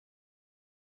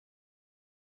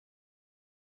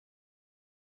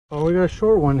Well, we got a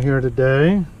short one here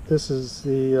today. This is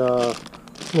the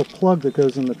little plug that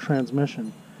goes in the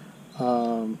transmission.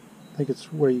 I think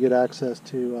it's where you get access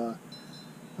to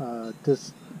where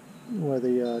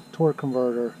the torque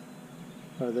converter,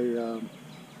 or the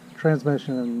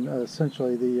transmission, and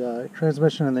essentially the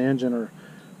transmission and the engine are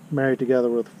married together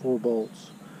with 4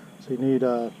 bolts. So you need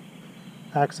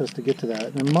access to get to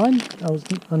that. And mine, I was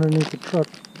underneath the truck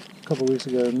a couple weeks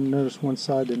ago and noticed one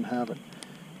side didn't have it.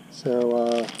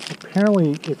 So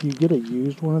apparently if you get a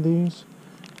used one of these,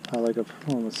 like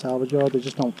from a salvage yard, they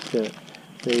just don't fit.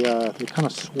 They kind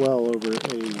of swell over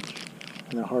age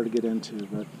and they're hard to get into,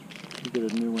 but if you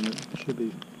get a new one, it should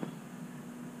be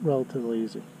relatively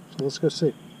easy. So let's go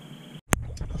see.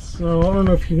 So I don't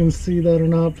know if you can see that or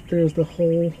not, but there's the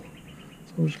hole.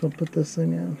 So I'm just going to put this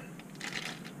thing in.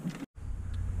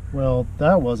 Well,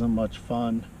 that wasn't much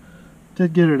fun.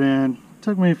 Did get it in.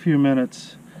 Took me a few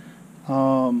minutes.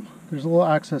 There's a little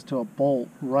access to a bolt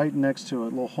right next to it, a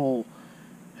little hole,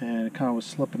 and it kind of was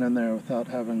slipping in there without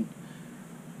having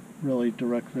really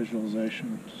direct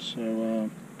visualization. So,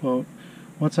 but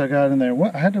once I got in there,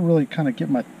 I had to really kind of get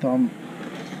my thumb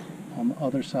on the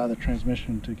other side of the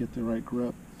transmission to get the right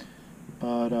grip.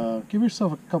 But give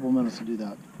yourself a couple minutes to do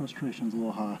that. Frustration's a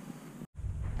little high.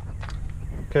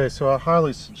 Okay, so I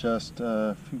highly suggest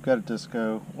if you've got a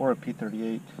Disco or a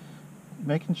P38,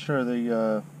 making sure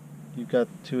that you've got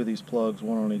 2 of these plugs,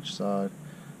 one on each side.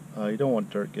 You don't want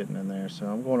dirt getting in there, so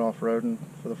I'm going off-roading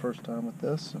for the first time with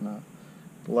this, and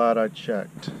glad I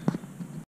checked.